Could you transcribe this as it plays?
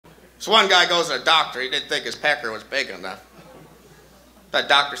So one guy goes to the doctor. He didn't think his pecker was big enough. The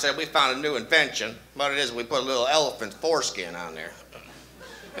doctor said, we found a new invention. What it is, we put a little elephant foreskin on there.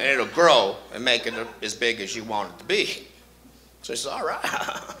 And it'll grow and make it as big as you want it to be. So he said, all right.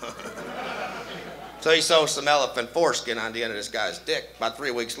 So he sews some elephant foreskin on the end of this guy's dick. About 3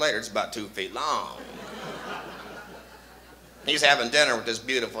 weeks later, it's about 2 feet long. He's having dinner with this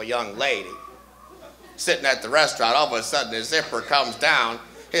beautiful young lady. Sitting at the restaurant, all of a sudden his zipper comes down,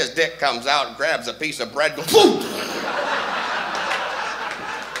 his dick comes out and grabs a piece of bread, goes, boom!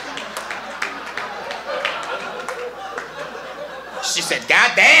 She said,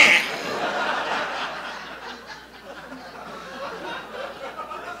 God damn!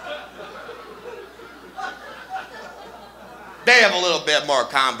 They have a little bit more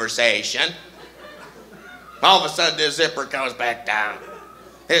conversation. All of a sudden, his zipper comes back down.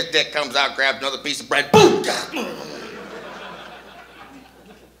 His dick comes out, grabs another piece of bread, boom!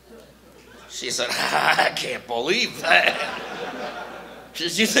 She said, I can't believe that. She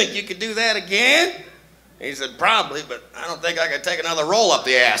said, you think you could do that again? He said, probably, but I don't think I could take another roll up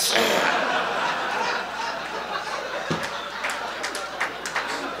the ass.